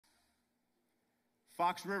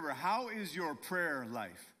Fox River, how is your prayer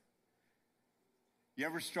life? You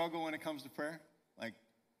ever struggle when it comes to prayer? Like,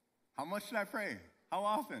 how much should I pray? How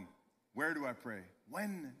often? Where do I pray?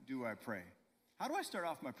 When do I pray? How do I start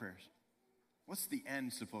off my prayers? What's the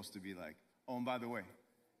end supposed to be like? Oh, and by the way, can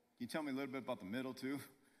you tell me a little bit about the middle too?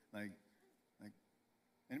 Like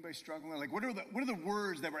anybody struggling? Like, what are the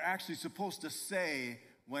words that we're actually supposed to say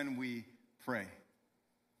when we pray?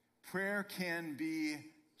 Prayer can be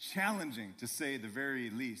challenging, to say the very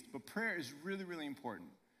least, but prayer is really, really important.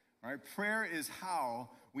 All right, prayer is how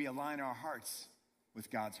we align our hearts with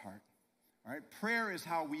God's heart. All right, prayer is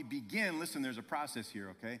how we begin. Listen, there's a process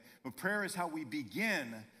here, okay? But prayer is how we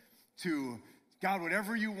begin to, God,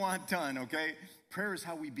 whatever you want done, okay? Prayer is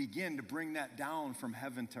how we begin to bring that down from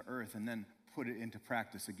heaven to earth and then put it into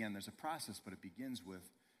practice. Again, there's a process, but it begins with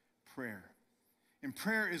prayer. And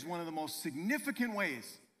prayer is one of the most significant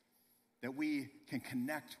ways that we can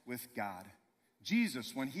connect with God.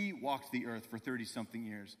 Jesus, when he walked the earth for 30-something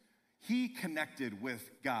years, he connected with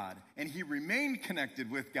God, and he remained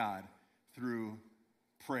connected with God through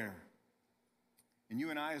prayer. And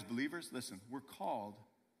you and I as believers, listen, we're called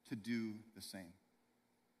to do the same.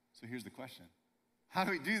 So here's the question. How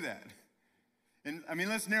do we do that? And I mean,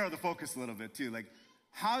 let's narrow the focus a little bit too. Like,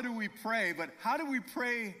 how do we pray? But how do we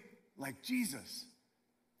pray like Jesus?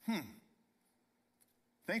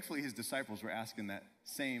 Thankfully, his disciples were asking that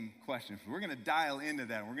same question. So we're going to dial into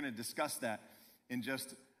that. We're going to discuss that in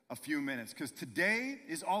just a few minutes, because today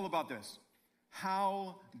is all about this.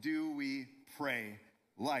 How do we pray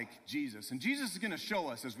like Jesus? And Jesus is going to show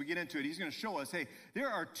us as we get into it. He's going to show us, hey, there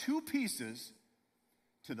are two pieces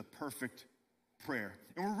to the perfect prayer.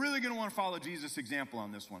 And we're really going to want to follow Jesus' example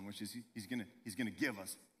on this one, which is he's going to give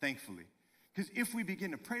us, thankfully. Because if we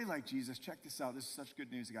begin to pray like Jesus, check this out. This is such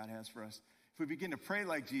good news God has for us. If we begin to pray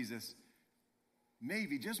like Jesus,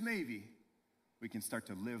 maybe, just maybe, we can start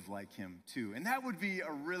to live like him too. And that would be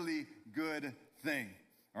a really good thing.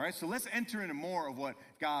 All right, so let's enter into more of what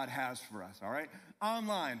God has for us, all right?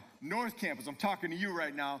 Online, North Campus, I'm talking to you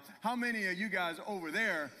right now. How many of you guys over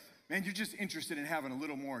there, man, you're just interested in having a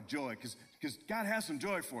little more joy? Because God has some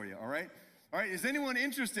joy for you, all right? All right, is anyone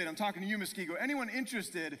interested, I'm talking to you, Muskego, anyone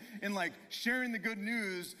interested in like sharing the good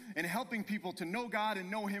news and helping people to know God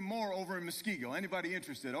and know him more over in Muskego? Anybody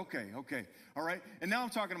interested? Okay, all right. And now I'm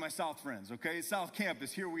talking to my South friends, okay? South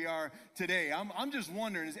Campus, here we are today. I'm just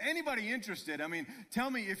wondering, is anybody interested? I mean,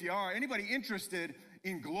 tell me if you are. Anybody interested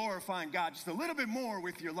in glorifying God just a little bit more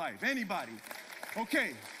with your life? Anybody?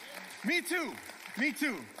 Okay, me too.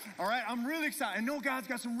 All right, I'm really excited. I know God's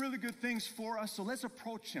got some really good things for us, so let's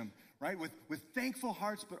approach him, right, with thankful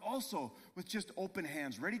hearts, but also with just open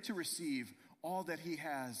hands, ready to receive all that he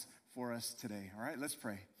has for us today. All right, let's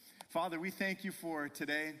pray. Father, we thank you for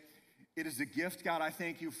today. It is a gift, God. I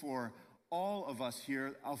thank you for all of us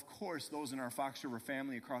here, of course, those in our Fox River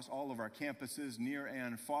family across all of our campuses, near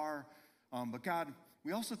and far. But God,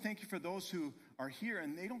 we also thank you for those who are here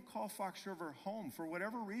and they don't call Fox River home for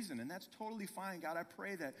whatever reason, and that's totally fine. God, I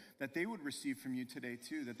pray that they would receive from you today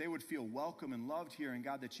too, that they would feel welcome and loved here, and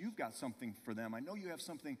God, that you've got something for them. I know you have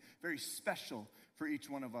something very special for each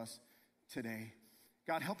one of us today.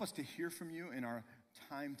 God, help us to hear from you in our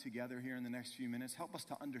time together here in the next few minutes. Help us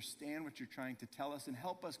to understand what you're trying to tell us, and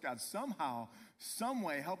help us, God, somehow, some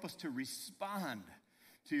way, help us to respond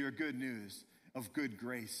to your good news of good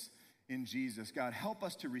grace in Jesus. God, help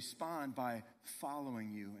us to respond by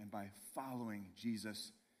following you and by following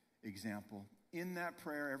Jesus' example. In that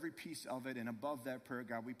prayer, every piece of it, and above that prayer,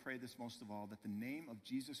 God, we pray this most of all, that the name of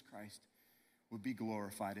Jesus Christ would be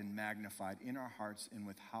glorified and magnified in our hearts and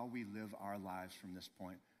with how we live our lives from this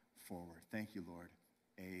point forward. Thank you, Lord.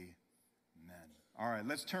 Amen. All right,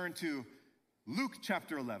 let's turn to Luke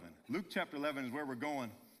chapter 11. Luke chapter 11 is where we're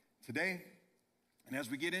going today. And as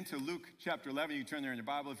we get into Luke chapter 11, you can turn there in your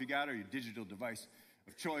Bible if you got it, or your digital device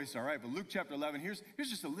of choice, all right? But Luke chapter 11, here's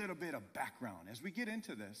just a little bit of background. As we get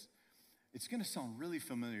into this, it's going to sound really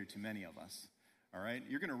familiar to many of us, all right?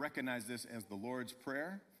 You're going to recognize this as the Lord's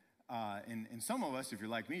Prayer. And some of us, if you're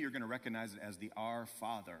like me, you're going to recognize it as the Our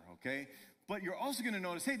Father, okay? But you're also going to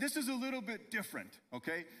notice, hey, this is a little bit different,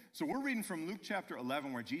 okay? So we're reading from Luke chapter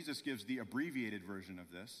 11, where Jesus gives the abbreviated version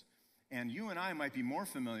of this. And you and I might be more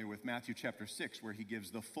familiar with Matthew chapter 6, where he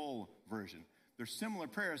gives the full version. They're similar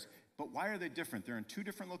prayers, but why are they different? They're in two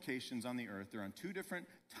different locations on the earth. They're on two different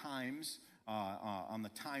times on the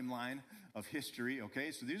timeline of history,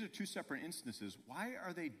 okay? So these are two separate instances. Why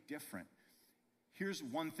are they different? Here's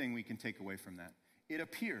one thing we can take away from that. It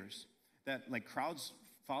appears that like crowds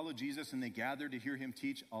follow Jesus and they gather to hear him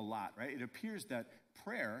teach a lot, right? It appears that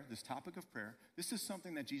prayer, this topic of prayer, this is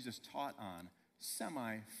something that Jesus taught on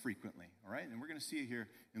semi-frequently, all right? And we're going to see it here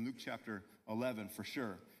in Luke chapter 11 for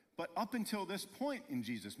sure. But up until this point in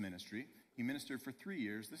Jesus' ministry, he ministered for 3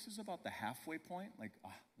 years. This is about the halfway point, like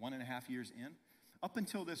 1.5 years in. Up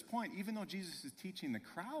until this point, even though Jesus is teaching the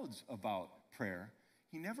crowds about prayer,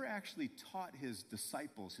 he never actually taught his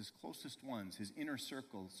disciples, his closest ones, his inner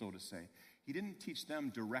circle, so to say. He didn't teach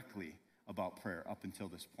them directly about prayer up until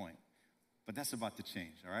this point. But that's about to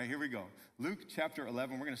change, all right? Here we go. Luke chapter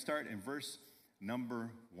 11, we're going to start in verse number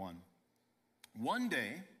 1. One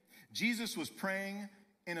day, Jesus was praying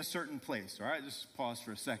in a certain place, all right? Just pause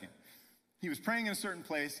for a second. He was praying in a certain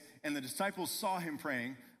place, and the disciples saw him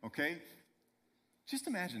praying, okay? Just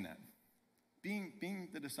imagine that. Being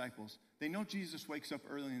the disciples, they know Jesus wakes up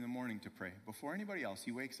early in the morning to pray. Before anybody else,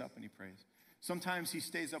 he wakes up and he prays. Sometimes he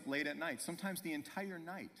stays up late at night, sometimes the entire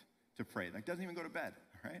night to pray. Like, doesn't even go to bed,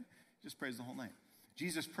 all right? Just prays the whole night.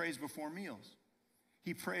 Jesus prays before meals.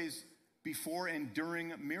 He prays before and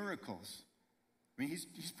during miracles. I mean,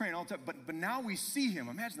 he's praying all the time, but now we see him.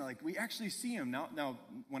 Imagine that, like, we actually see him. Now,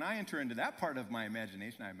 when I enter into that part of my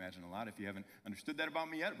imagination, I imagine a lot if you haven't understood that about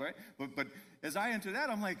me yet, right? But as I enter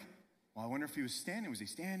that, I'm like, well, I wonder if he was standing. Was he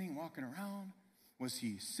standing, walking around? Was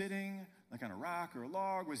he sitting, like on a rock or a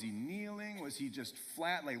log? Was he kneeling? Was he just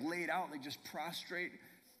flat, like laid out, like just prostrate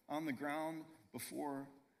on the ground before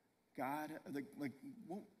God? Like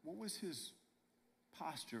what was his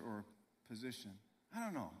posture or position? I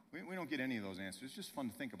don't know. We don't get any of those answers. It's just fun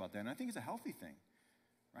to think about that. And I think it's a healthy thing,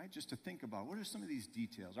 right? Just to think about what are some of these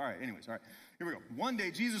details. All right, anyways, all right. Here we go. One day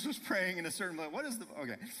Jesus was praying in a certain place.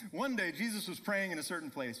 One day Jesus was praying in a certain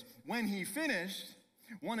place. When he finished,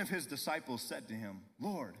 one of his disciples said to him,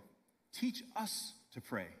 Lord, teach us to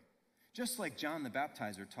pray, just like John the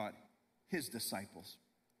Baptizer taught his disciples.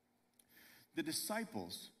 The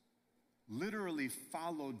disciples literally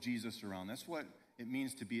followed Jesus around. That's what it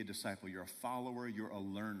means to be a disciple. You're a follower, you're a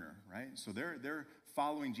learner, right? So they're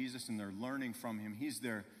following Jesus and they're learning from him. He's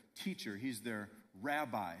their teacher, he's their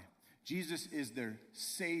rabbi. Jesus is their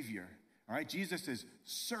savior, all right? Jesus is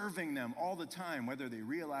serving them all the time, whether they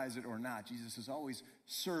realize it or not. Jesus is always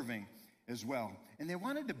serving as well. And they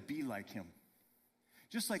wanted to be like him,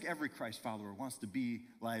 just like every Christ follower wants to be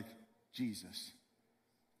like Jesus,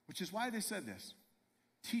 which is why they said this: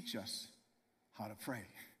 teach us how to pray.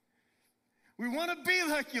 We want to be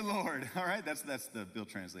like you, Lord. All right, that's the Bill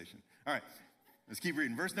translation. All right, let's keep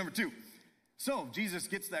reading. Verse number 2. So Jesus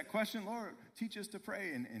gets that question, Lord, teach us to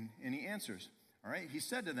pray, and he answers. All right, he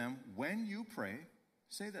said to them, when you pray,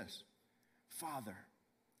 say this: Father,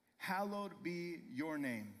 hallowed be your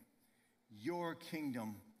name. Your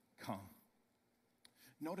kingdom come.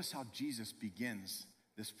 Notice how Jesus begins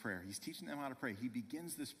this prayer. He's teaching them how to pray. He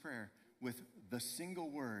begins this prayer with the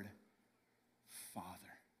single word, Father.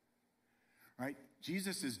 Right?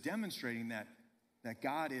 Jesus is demonstrating that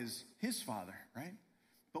God is his Father, right?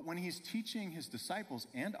 But when he's teaching his disciples,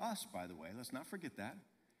 and us, by the way, let's not forget that,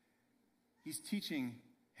 he's teaching,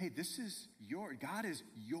 hey, God is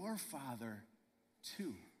your Father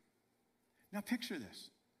too. Now picture this.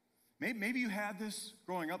 Maybe you had this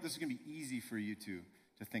growing up. This is going to be easy for you to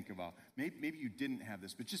think about. Maybe you didn't have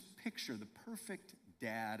this, but just picture the perfect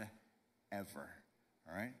dad ever,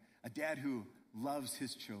 all right? A dad who loves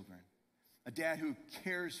his children. A dad who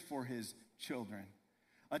cares for his children.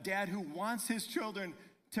 A dad who wants his children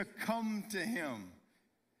to come to him.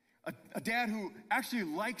 A dad who actually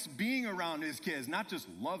likes being around his kids, not just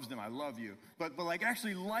loves them, I love you, but like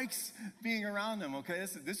actually likes being around them, okay?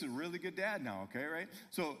 This is a really good dad now, okay, right?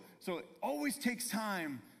 So it always takes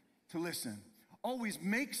time to listen. Always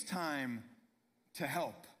makes time to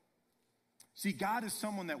help. See, God is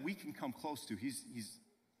someone that we can come close to. He's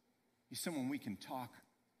someone we can talk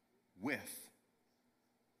with.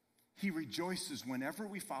 He rejoices whenever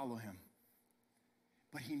we follow him.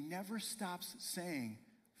 But he never stops saying,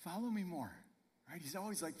 follow me more, right? He's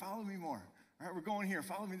always like, follow me more. All right, we're going here,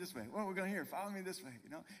 follow me this way. Well, we're going here, follow me this way, you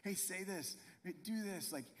know? Hey, say this, hey, do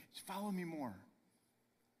this, like, just follow me more.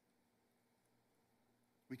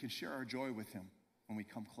 We can share our joy with him when we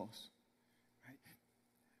come close, right?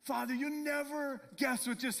 Father, you never guess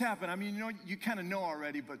what just happened. I mean, you kind of know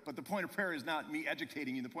already, but the point of prayer is not me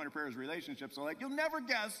educating you. The point of prayer is relationship. So, like, you'll never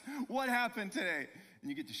guess what happened today. And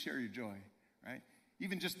you get to share your joy, right?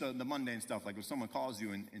 Even just the mundane stuff, like when someone calls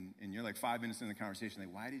you and you're like 5 minutes in the conversation,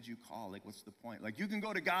 like, why did you call? Like, what's the point? Like, you can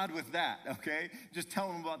go to God with that, okay? Just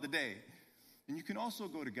tell him about the day. And you can also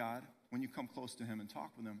go to God when you come close to him and talk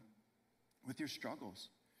with him with your struggles.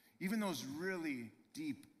 Even those really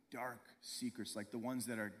deep, dark secrets, like the ones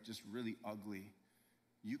that are just really ugly,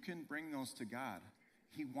 you can bring those to God.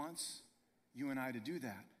 He wants you and I to do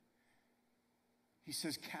that. He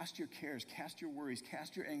says, cast your cares, cast your worries,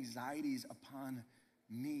 cast your anxieties upon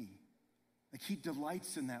me. Like he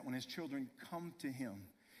delights in that when his children come to him.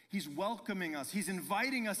 He's welcoming us. He's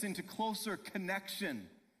inviting us into closer connection.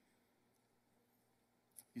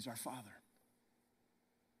 He's our Father.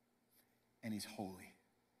 And he's holy.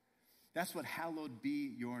 That's what hallowed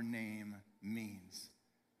be your name means.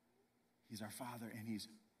 He's our Father and he's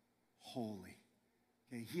holy.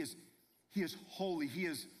 Okay, he is holy. He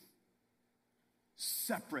is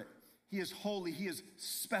separate. He is holy. He is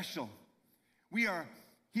special.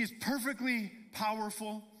 He is perfectly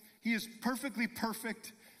powerful. He is perfectly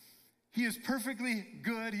perfect. He is perfectly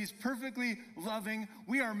good. He's perfectly loving.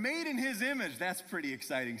 We are made in his image. That's pretty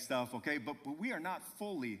exciting stuff, okay? But we are not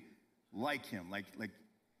fully like him. Like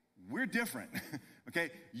we're different,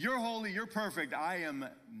 okay? You're holy, you're perfect. I am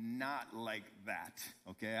not like that,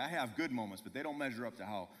 okay? I have good moments, but they don't measure up to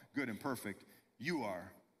how good and perfect you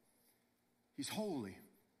are. He's holy,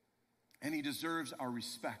 and he deserves our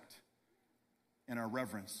respect and our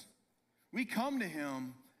reverence. We come to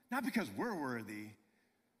him not because we're worthy,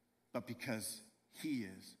 but because he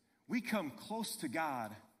is. We come close to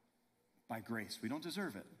God by grace. We don't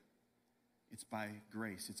deserve it. It's by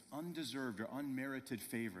grace. It's undeserved or unmerited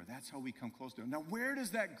favor. That's how we come close to him. Now, where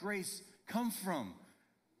does that grace come from?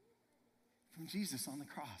 From Jesus on the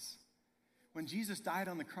cross. When Jesus died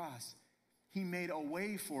on the cross, he made a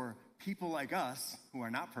way for people like us, who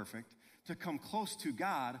are not perfect, to come close to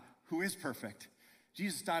God, who is perfect.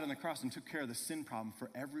 Jesus died on the cross and took care of the sin problem for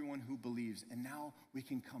everyone who believes. And now we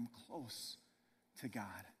can come close to God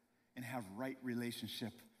and have right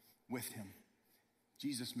relationship with him.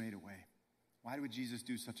 Jesus made a way. Why would Jesus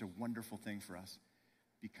do such a wonderful thing for us?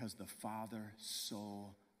 Because the Father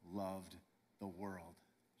so loved the world.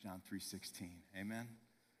 John 3:16. Amen?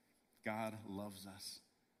 God loves us.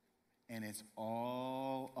 And it's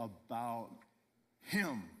all about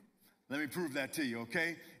him. Let me prove that to you,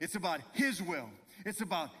 okay? It's about his will. It's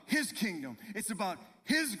about his kingdom. It's about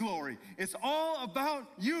his glory. It's all about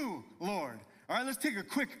you, Lord. All right, let's take a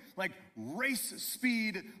quick, race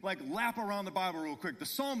speed, lap around the Bible real quick. The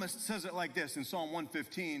psalmist says it like this in Psalm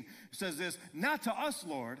 115. It says this, not to us,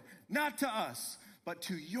 Lord, not to us, but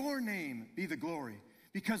to your name be the glory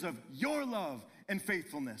because of your love and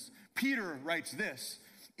faithfulness. Peter writes this,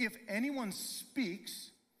 if anyone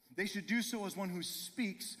speaks, they should do so as one who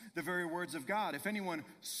speaks the very words of God. If anyone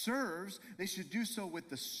serves, they should do so with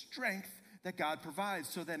the strength that God provides,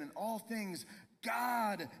 so that in all things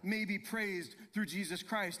God may be praised through Jesus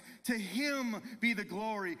Christ. To him be the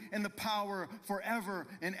glory and the power forever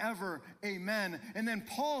and ever. Amen. And then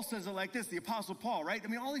Paul says it like this, the Apostle Paul, right? I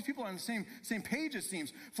mean, all these people are on the same page, it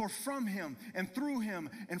seems. For from him and through him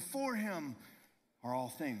and for him are all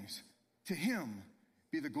things. To him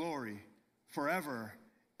be the glory forever.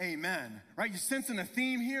 Amen. Right? You're sensing a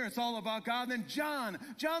theme here. It's all about God. Then John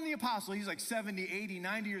the Apostle, he's like 70, 80,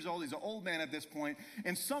 90 years old. He's an old man at this point.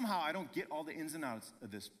 And somehow, I don't get all the ins and outs of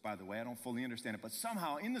this, by the way. I don't fully understand it. But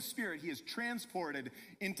somehow, in the Spirit, he is transported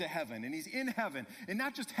into heaven. And he's in heaven. And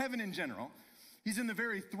not just heaven in general. He's in the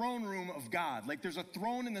very throne room of God. Like there's a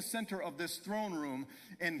throne in the center of this throne room.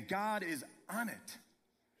 And God is on it.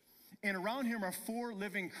 And around him are 4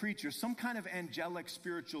 living creatures. Some kind of angelic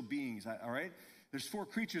spiritual beings. All right? There's 4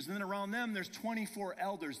 creatures, and then around them, there's 24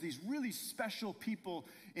 elders, these really special people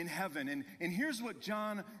in heaven. And here's what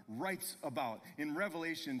John writes about in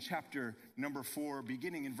Revelation chapter number 4,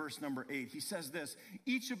 beginning in verse number 8. He says this,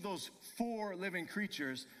 each of those 4 living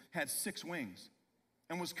creatures had 6 wings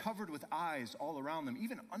and was covered with eyes all around them,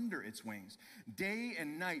 even under its wings. Day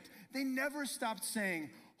and night, they never stopped saying,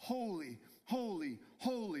 holy, holy,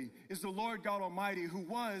 holy is the Lord God Almighty, who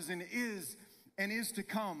was and is to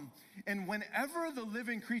come. And whenever the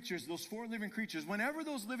living creatures, those 4 living creatures, whenever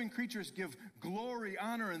those living creatures give glory,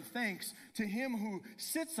 honor, and thanks to him who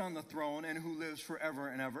sits on the throne and who lives forever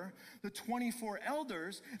and ever, the 24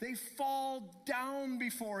 elders, they fall down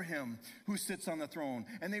before him who sits on the throne,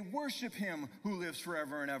 and they worship him who lives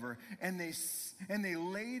forever and ever. And they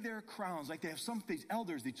lay their crowns, like they have these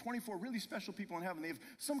elders, these 24 really special people in heaven, they have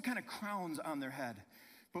some kind of crowns on their head.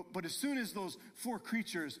 But as soon as those 4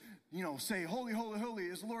 creatures, say, holy, holy, holy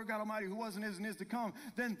is the Lord God Almighty, who was and is to come,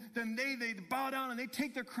 then they bow down and they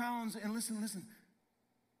take their crowns and listen.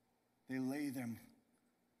 They lay them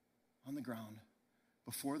on the ground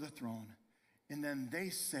before the throne. And then they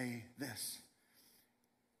say this,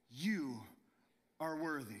 you are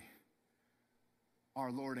worthy, our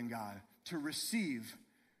Lord and God, to receive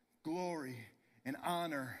glory and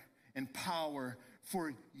honor and power,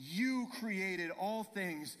 for you created all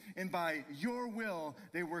things, and by your will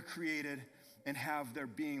they were created and have their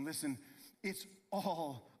being. Listen, it's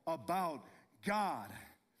all about God.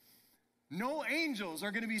 No angels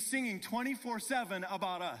are going to be singing 24/7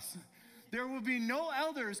 about us. There will be no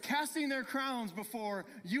elders casting their crowns before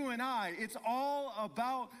you and I. It's all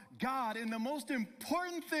about God. And the most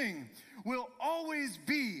important thing will always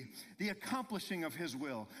be the accomplishing of his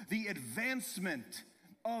will, the advancement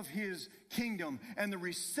of his kingdom, and the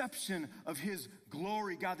reception of his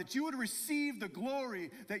glory, God, that you would receive the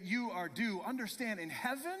glory that you are due. Understand, in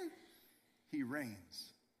heaven, he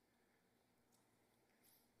reigns.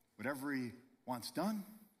 Whatever he wants done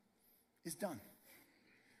is done.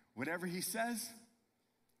 Whatever he says,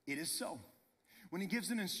 it is so. When he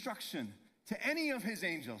gives an instruction to any of his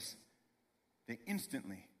angels, they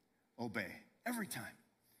instantly obey every time.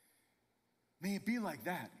 May it be like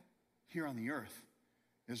that here on the earth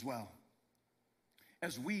as well.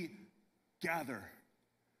 As we gather,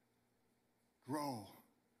 grow,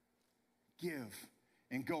 give,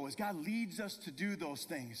 and go, as God leads us to do those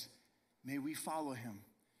things, may we follow him.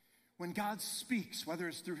 When God speaks, whether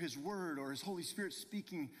it's through his word or his Holy Spirit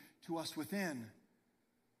speaking to us within,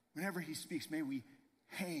 whenever he speaks, may we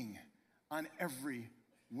hang on every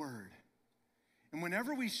word. And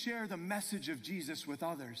whenever we share the message of Jesus with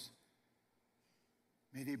others,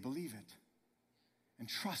 may they believe it and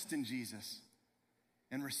trust in Jesus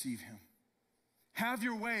and receive him. Have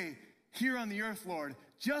your way here on the earth, Lord,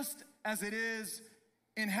 just as it is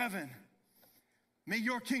in heaven. May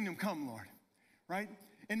your kingdom come, Lord, right?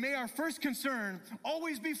 And may our first concern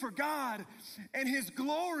always be for God and his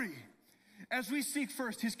glory as we seek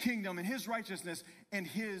first his kingdom and his righteousness and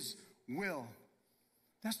his will.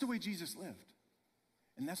 That's the way Jesus lived.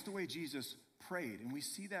 And that's the way Jesus prayed. And we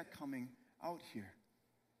see that coming out here.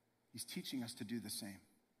 He's teaching us to do the same.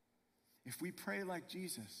 If we pray like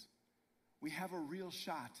Jesus, we have a real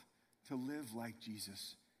shot to live like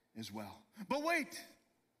Jesus as well. But wait!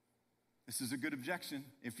 This is a good objection.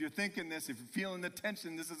 If you're thinking this, if you're feeling the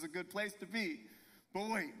tension, this is a good place to be. But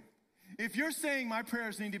wait, if you're saying my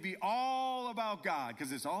prayers need to be all about God,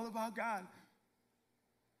 because it's all about God,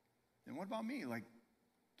 then what about me? Like,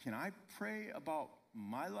 can I pray about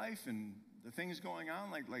my life and the things going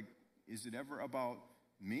on? Like, is it ever about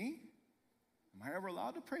me? Am I ever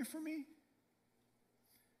allowed to pray for me?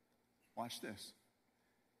 Watch this.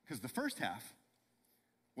 Because the first half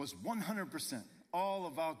was 100% all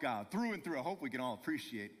about God, through and through. I hope we can all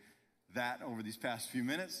appreciate that over these past few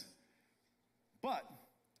minutes. But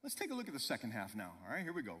let's take a look at the second half now. All right,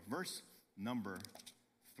 here we go. Verse number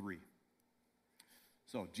 3.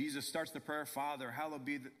 So Jesus starts the prayer, Father, hallowed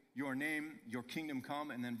be your name, your kingdom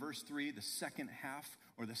come. And then verse 3, the second half,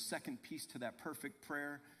 or the second piece to that perfect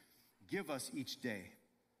prayer, give us each day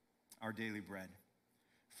our daily bread.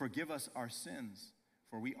 Forgive us our sins,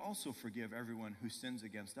 for we also forgive everyone who sins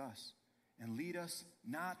against us. And lead us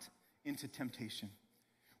not into temptation.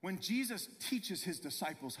 When Jesus teaches his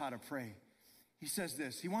disciples how to pray, he says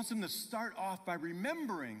this. He wants them to start off by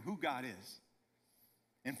remembering who God is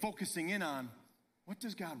and focusing in on, what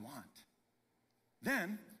does God want?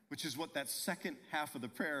 Then, which is what that second half of the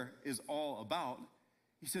prayer is all about,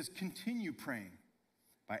 he says, continue praying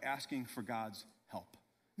by asking for God's help.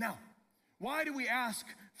 Now, why do we ask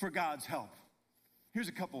for God's help? Here's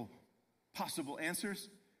a couple possible answers.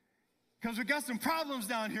 Because we got some problems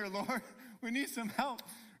down here, Lord. We need some help,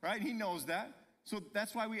 right? He knows that. So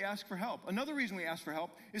that's why we ask for help. Another reason we ask for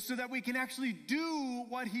help is so that we can actually do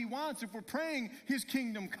what he wants. If we're praying his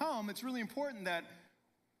kingdom come, it's really important that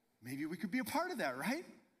maybe we could be a part of that, right?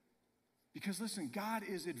 Because listen, God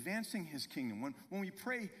is advancing his kingdom. When we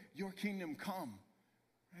pray, your kingdom come,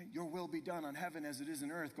 right? Your will be done on heaven as it is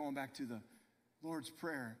in earth, going back to the Lord's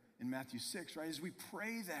Prayer in Matthew 6, right? As we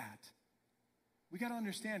pray that, we got to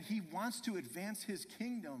understand he wants to advance his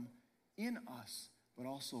kingdom in us, but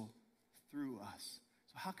also through us.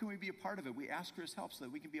 So how can we be a part of it? We ask for his help so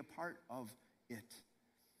that we can be a part of it.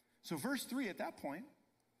 So verse 3 at that point,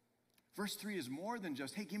 verse 3 is more than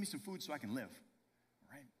just, hey, give me some food so I can live.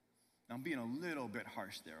 All right? Now, I'm being a little bit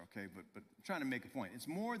harsh there, okay? But I'm trying to make a point. It's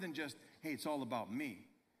more than just, hey, it's all about me.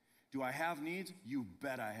 Do I have needs? You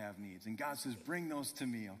bet I have needs. And God says, bring those to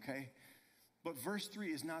me, okay? But verse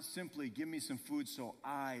 3 is not simply, give me some food so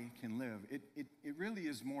I can live. It really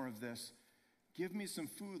is more of this, give me some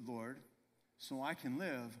food, Lord, so I can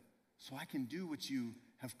live, so I can do what you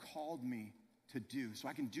have called me to do, so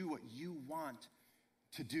I can do what you want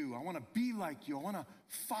to do. I want to be like you. I want to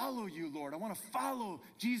follow you, Lord. I want to follow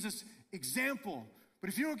Jesus' example.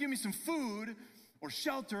 But if you don't give me some food or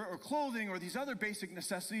shelter or clothing or these other basic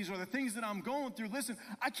necessities or the things that I'm going through, listen,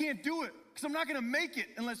 I can't do it because I'm not going to make it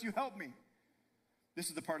unless you help me. This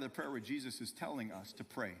is the part of the prayer where Jesus is telling us to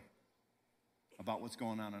pray about what's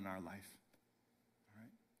going on in our life. All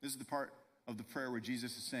right? This is the part of the prayer where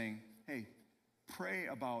Jesus is saying, hey, pray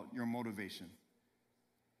about your motivation.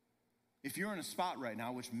 If you're in a spot right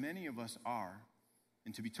now, which many of us are,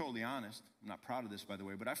 and to be totally honest, I'm not proud of this, by the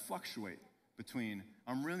way, but I fluctuate between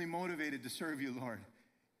I'm really motivated to serve you, Lord,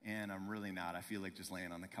 and I'm really not. I feel like just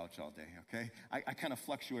laying on the couch all day, okay? I kind of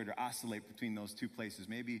fluctuate or oscillate between those two places.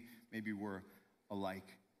 Maybe we're alike.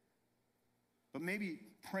 But maybe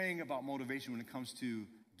praying about motivation when it comes to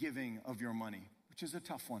giving of your money, which is a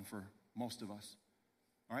tough one for most of us,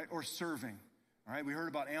 all right? Or serving, all right? We heard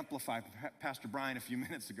about Amplify, Pastor Brian, a few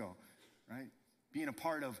minutes ago, right? Being a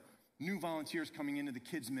part of new volunteers coming into the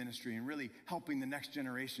kids ministry and really helping the next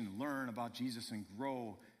generation learn about Jesus and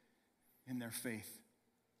grow in their faith.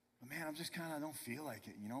 But man, I'm just kind of don't feel like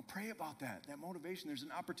it, Pray about that motivation. There's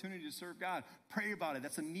an opportunity to serve God. Pray about it.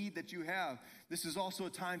 That's a need that you have. This is also a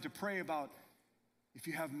time to pray about if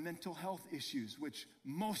you have mental health issues, which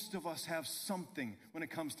most of us have something when it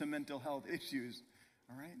comes to mental health issues,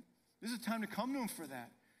 all right? This is a time to come to him for that.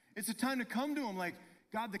 It's a time to come to him like,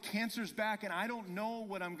 God, the cancer's back and I don't know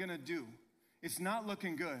what I'm going to do. It's not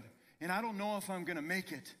looking good and I don't know if I'm going to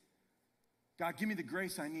make it. God, give me the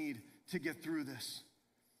grace I need to get through this.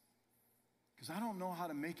 Because I don't know how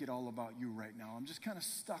to make it all about you right now. I'm just kind of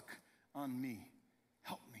stuck on me.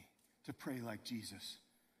 Help me to pray like Jesus.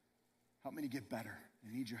 Help me to get better.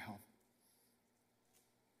 I need your help.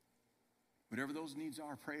 Whatever those needs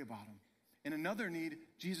are, pray about them. And another need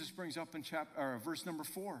Jesus brings up in verse number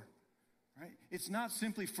 4. Right? It's not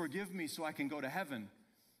simply forgive me so I can go to heaven,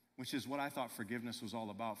 which is what I thought forgiveness was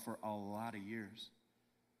all about for a lot of years.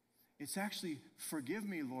 It's actually forgive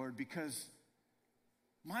me, Lord, because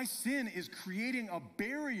my sin is creating a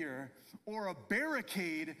barrier or a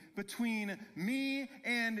barricade between me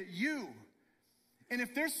and you. And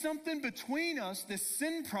if there's something between us, this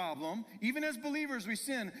sin problem, even as believers we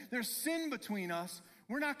sin, there's sin between us,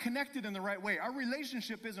 we're not connected in the right way. Our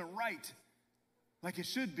relationship isn't right like it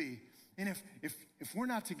should be. And if we're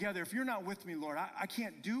not together, if you're not with me, Lord, I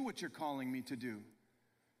can't do what you're calling me to do.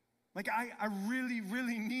 Like I really,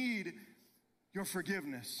 really need your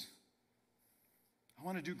forgiveness. I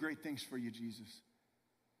want to do great things for you, Jesus.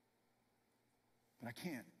 But I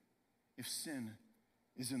can't if sin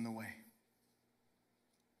is in the way.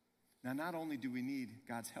 Now, not only do we need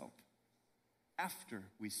God's help after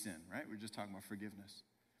we sin, right? We're just talking about forgiveness.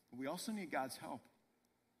 But we also need God's help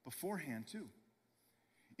beforehand, too.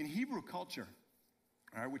 In Hebrew culture,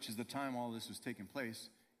 all right, which is the time all this was taking place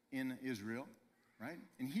in Israel, right?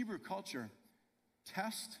 In Hebrew culture,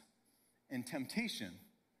 test and temptation,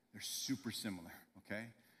 they're super similar, okay?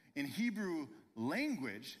 In Hebrew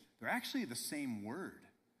language, they're actually the same word,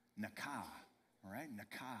 nakah, all right?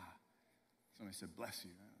 Nakah. Somebody said, bless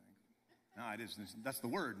you. No, it is. That's the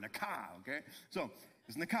word, nakah, okay? So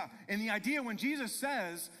it's nakah. And the idea when Jesus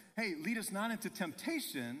says, hey, lead us not into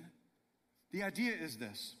temptation, the idea is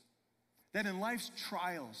this, that in life's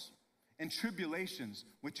trials and tribulations,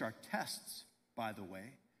 which are tests, by the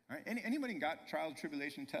way, all right? Anybody got trials,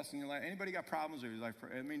 tribulation, tests in your life? Anybody got problems in your life?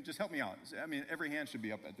 I mean, just help me out. I mean, every hand should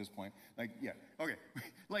be up at this point. Like, yeah, okay.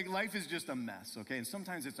 Like, life is just a mess, okay? And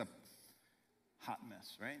sometimes it's a hot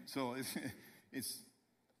mess, right? So it's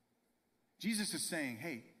Jesus is saying,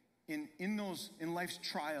 hey, in life's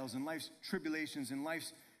trials, in life's tribulations, in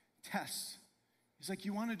life's tests, he's like,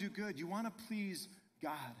 you want to do good. You want to please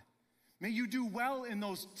God. May you do well in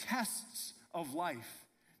those tests of life,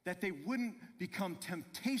 that they wouldn't become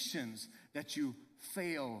temptations that you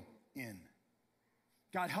fail in.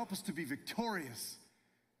 God, help us to be victorious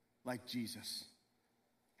like Jesus.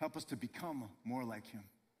 Help us to become more like him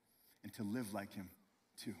and to live like him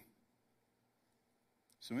too.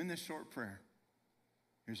 So in this short prayer,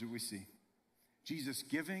 here's what we see. Jesus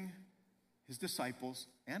giving his disciples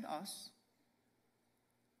and us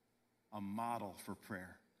a model for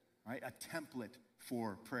prayer, right? A template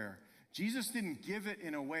for prayer. Jesus didn't give it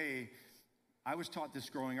in a way, I was taught this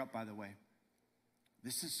growing up, by the way.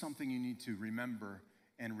 This is something you need to remember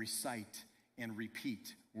and recite and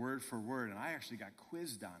repeat word for word. And I actually got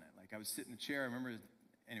quizzed on it. Like I would sit in a chair, I remember,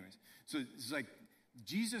 anyways. So it's like,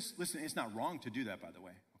 Jesus, listen, it's not wrong to do that, by the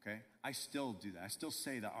way, okay? I still do that. I still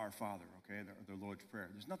say the Our Father, okay, the Lord's Prayer.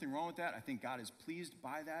 There's nothing wrong with that. I think God is pleased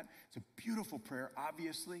by that. It's a beautiful prayer,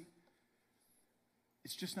 obviously.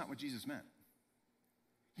 It's just not what Jesus meant.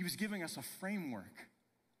 He was giving us a framework.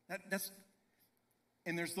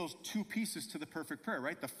 And there's those two pieces to the perfect prayer,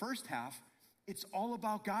 right? The first half, it's all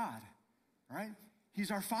about God, all right? He's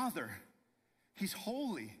our Father. He's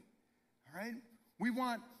holy, all right? We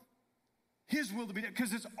want his will to be done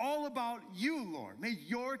because it's all about you, Lord. May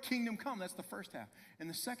your kingdom come. That's the first half. And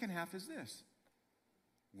the second half is this.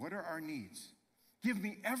 What are our needs? Give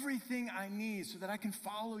me everything I need so that I can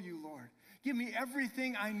follow you, Lord. Give me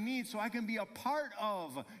everything I need so I can be a part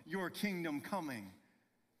of your kingdom coming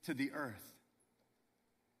to the earth.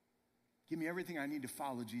 Give me everything I need to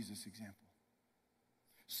follow Jesus' example.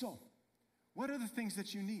 So, what are the things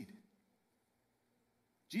that you need?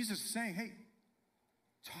 Jesus is saying, hey,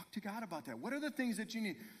 talk to God about that. What are the things that you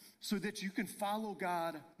need so that you can follow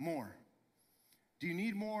God more? Do you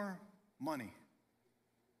need more money?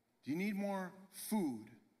 Do you need more food?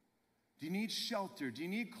 Do you need shelter? Do you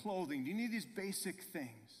need clothing? Do you need these basic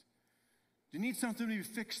things? Do you need something to be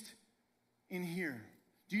fixed in here?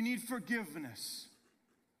 Do you need forgiveness?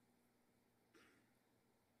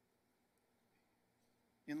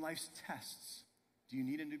 In life's tests, do you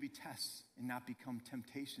need them to be tests and not become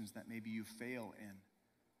temptations that maybe you fail in?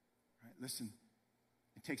 Right? Listen,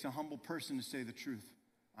 it takes a humble person to say the truth.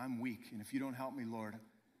 I'm weak, and if you don't help me, Lord,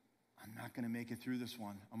 I'm not going to make it through this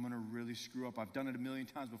one. I'm going to really screw up. I've done it a million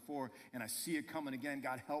times before, and I see it coming again.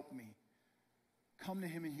 God, help me. Come to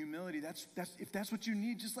him in humility. If that's what you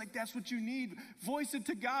need, just like that's what you need, voice it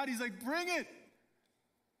to God. He's like, bring it.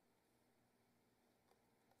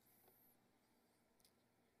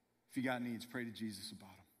 If you got needs, pray to Jesus about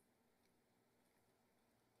them.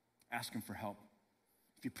 Ask him for help.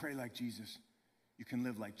 If you pray like Jesus, you can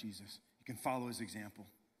live like Jesus. You can follow his example.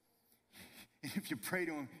 And if you pray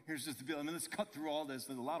to him, here's just the deal. I mean, let's cut through all this.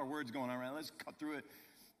 There's a lot of words going on around. Let's cut through it.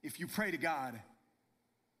 If you pray to God,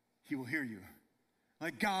 he will hear you.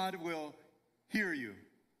 Like God will hear you.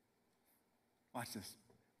 Watch this.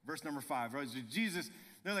 Verse number 5. Right? Jesus,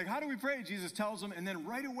 they're like, how do we pray? Jesus tells them, and then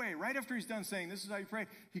right away, right after he's done saying, this is how you pray,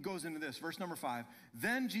 he goes into this. Verse number 5.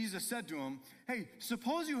 Then Jesus said to him, hey,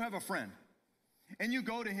 suppose you have a friend, and you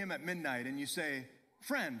go to him at midnight, and you say,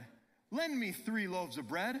 friend, lend me 3 loaves of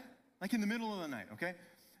bread, like in the middle of the night, okay?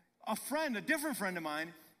 A different friend of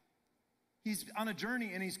mine, he's on a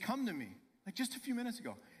journey, and he's come to me, like just a few minutes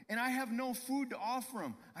ago, and I have no food to offer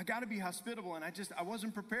him. I got to be hospitable, and I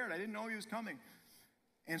wasn't prepared. I didn't know he was coming.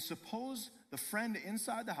 And suppose the friend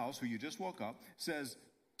inside the house who you just woke up says,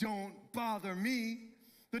 don't bother me.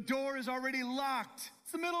 The door is already locked.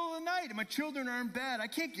 It's the middle of the night and my children are in bed. I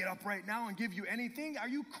can't get up right now and give you anything. Are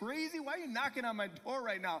you crazy? Why are you knocking on my door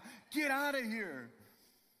right now? Get out of here.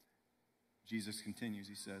 Jesus continues.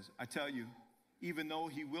 He says, I tell you, even though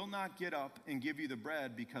he will not get up and give you the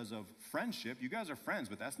bread because of friendship, you guys are friends,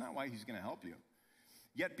 but that's not why he's going to help you.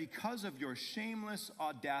 Yet because of your shameless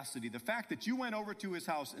audacity, the fact that you went over to his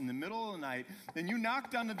house in the middle of the night, and you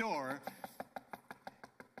knocked on the door,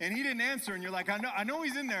 and he didn't answer, and you're like, I know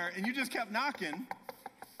he's in there, and you just kept knocking.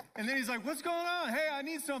 And then he's like, what's going on? Hey, I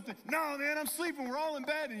need something. No, man, I'm sleeping. We're all in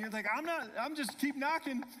bed. And you're like, I'm just keep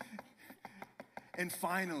knocking. And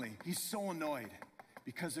finally, he's so annoyed.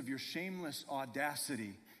 Because of your shameless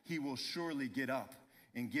audacity, he will surely get up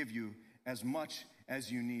and give you as much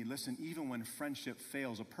as you need. Listen, even when friendship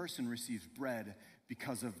fails, a person receives bread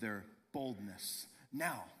because of their boldness.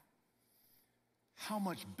 Now, how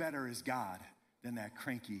much better is God than that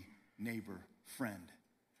cranky neighbor friend?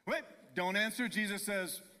 Wait, don't answer. Jesus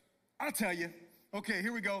says, I'll tell you. Okay,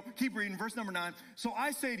 here we go. Keep reading. Verse number 9. So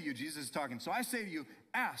I say to you, Jesus is talking. So I say to you,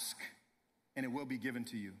 ask, and it will be given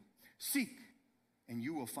to you. Seek, and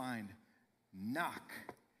you will find. Knock,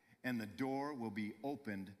 and the door will be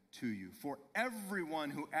opened to you. For everyone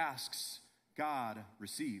who asks, God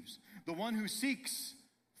receives. The one who seeks,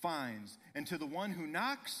 finds. And to the one who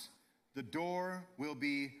knocks, the door will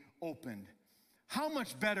be opened. How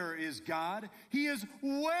much better is God? He is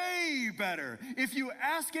way better. If you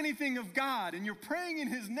ask anything of God and you're praying in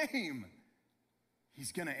his name,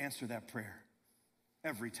 he's going to answer that prayer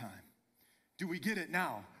every time. Do we get it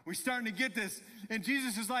now? We're starting to get this. And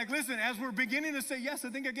Jesus is like, listen, as we're beginning to say, yes, I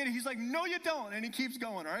think I get it. He's like, no, you don't. And he keeps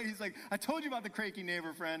going, all right? He's like, I told you about the cranky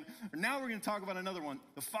neighbor friend. Now we're going to talk about another one,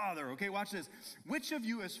 the father. Okay, watch this. Which of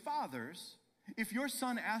you as fathers, if your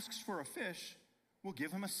son asks for a fish, will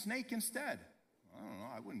give him a snake instead? I don't know.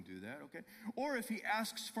 I wouldn't do that, okay? Or if he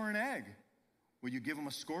asks for an egg, will you give him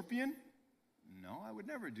a scorpion? No, I would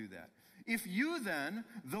never do that. If you then,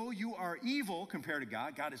 though you are evil compared to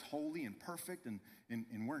God, God is holy and perfect and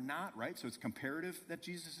we're not, right? So it's comparative that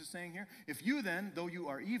Jesus is saying here. If you then, though you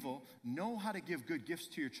are evil, know how to give good gifts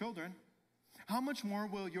to your children, how much more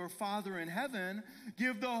will your Father in heaven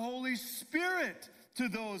give the Holy Spirit to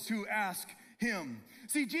those who ask him?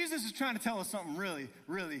 See, Jesus is trying to tell us something really,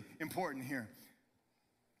 really important here.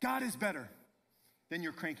 God is better. than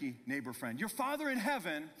your cranky neighbor friend. Your Father in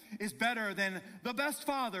heaven is better than the best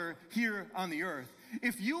father here on the earth.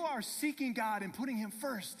 If you are seeking God and putting him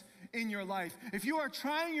first in your life, if you are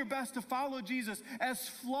trying your best to follow Jesus, as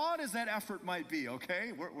flawed as that effort might be,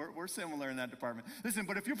 okay? We're similar in that department. Listen,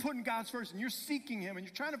 but if you're putting God first and you're seeking him and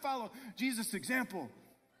you're trying to follow Jesus' example,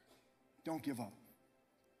 don't give up.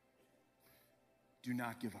 Do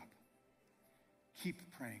not give up.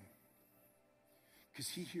 Keep praying, because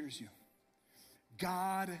he hears you.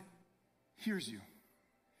 God hears you.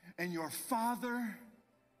 And your Father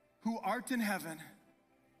who art in heaven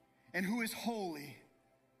and who is holy,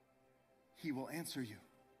 he will answer you.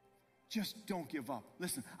 Just don't give up.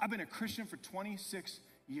 Listen, I've been a Christian for 26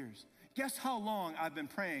 years. Guess how long I've been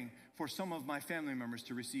praying for some of my family members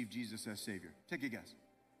to receive Jesus as Savior? Take a guess.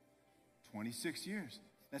 26 years.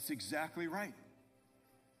 That's exactly right.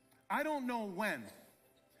 I don't know when,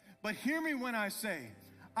 but hear me when I say,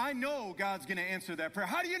 I know God's going to answer that prayer.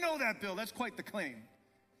 How do you know that, Bill? That's quite the claim.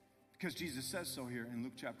 Because Jesus says so here in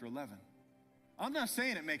Luke chapter 11. I'm not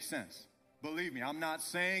saying it makes sense. Believe me, I'm not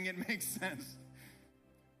saying it makes sense.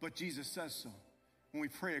 But Jesus says so. When we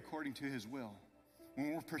pray according to his will,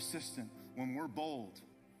 when we're persistent, when we're bold.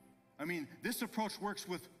 I mean, this approach works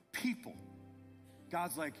with people.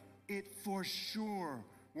 God's like, it for sure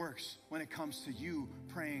works when it comes to you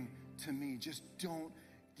praying to me. Just don't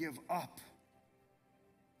give up.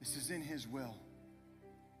 This is in his will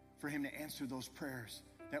for him to answer those prayers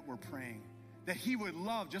that we're praying, that he would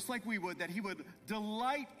love just like we would, that he would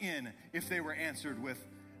delight in if they were answered with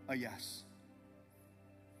a yes.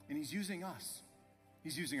 And he's using us.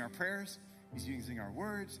 He's using our prayers. He's using our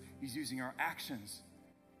words. He's using our actions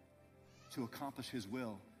to accomplish his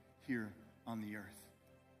will here on the earth.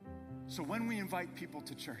 So when we invite people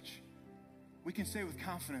to church, we can say with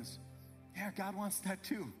confidence, yeah, God wants that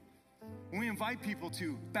too. When we invite people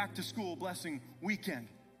to back to school blessing weekend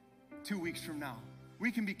 2 weeks from now,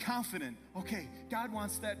 we can be confident, okay, God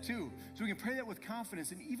wants that too. So we can pray that with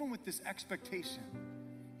confidence and even with this expectation.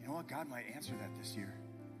 You know what? God might answer that this year.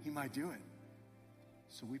 He might do it.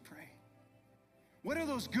 So we pray. What are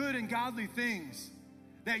those good and godly things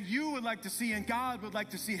that you would like to see and God would like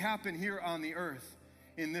to see happen here on the earth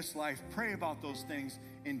in this life? Pray about those things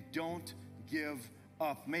and don't give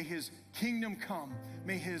up. May his kingdom come.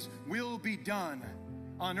 May his will be done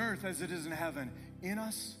on earth as it is in heaven, in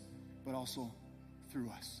us, but also through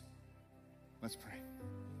us. Let's pray.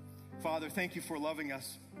 Father, thank you for loving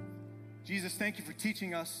us. Jesus, thank you for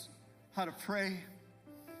teaching us how to pray.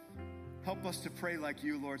 Help us to pray like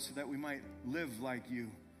you, Lord, so that we might live like you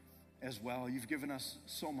as well. You've given us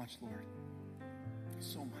so much, Lord.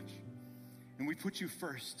 So much. And we put you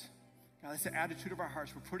first. God, that's the attitude of our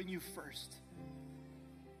hearts. We're putting you first.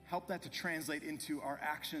 Help that to translate into our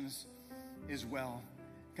actions as well.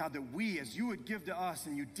 God, that we, as you would give to us,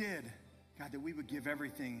 and you did, God, that we would give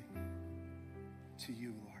everything to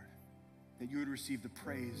you, Lord. That you would receive the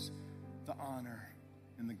praise, the honor,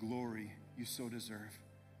 and the glory you so deserve.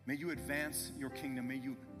 May you advance your kingdom. May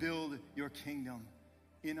you build your kingdom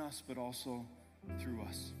in us, but also through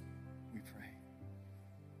us, we pray.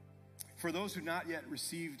 For those who not yet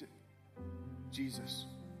received Jesus,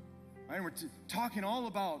 right? We're talking all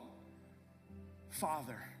about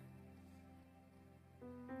Father.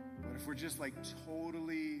 But if we're just like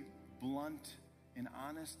totally blunt and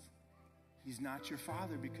honest, he's not your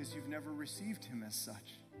Father because you've never received him as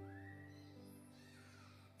such.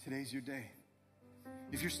 Today's your day.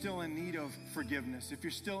 If you're still in need of forgiveness, if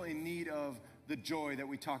you're still in need of the joy that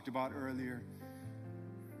we talked about earlier,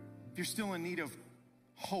 if you're still in need of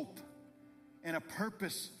hope and a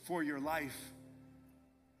purpose for your life,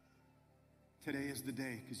 today is the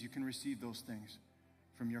day, because you can receive those things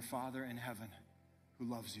from your Father in heaven who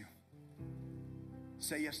loves you.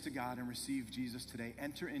 Say yes to God and receive Jesus today.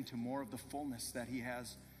 Enter into more of the fullness that he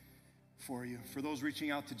has for you. For those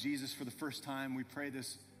reaching out to Jesus for the first time, we pray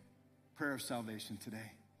this prayer of salvation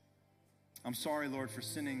today. I'm sorry, Lord, for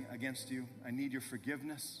sinning against you. I need your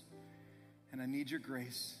forgiveness and I need your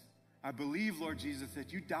grace. I believe, Lord Jesus,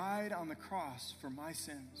 that you died on the cross for my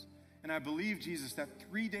sins. And I believe, Jesus, that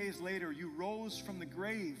 3 days later you rose from the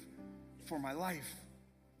grave for my life.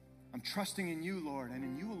 I'm trusting in you, Lord, and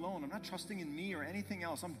in you alone. I'm not trusting in me or anything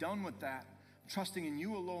else. I'm done with that. I'm trusting in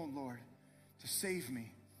you alone, Lord, to save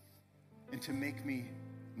me and to make me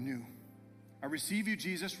new. I receive you,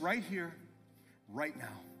 Jesus, right here, right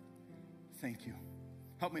now. Thank you.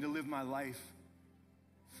 Help me to live my life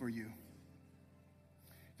for you.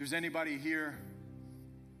 If there's anybody here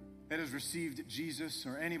that has received Jesus,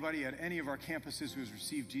 or anybody at any of our campuses who has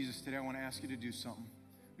received Jesus today, I want to ask you to do something.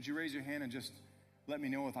 Would you raise your hand and just let me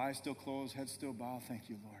know with eyes still closed, head still bowed? Thank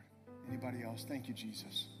you, Lord. Anybody else? Thank you,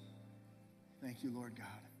 Jesus. Thank you, Lord God.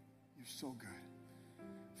 You're so good.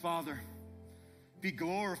 Father, be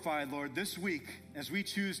glorified, Lord, this week as we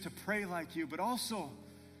choose to pray like you, but also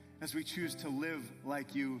as we choose to live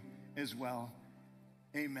like you as well.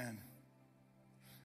 Amen.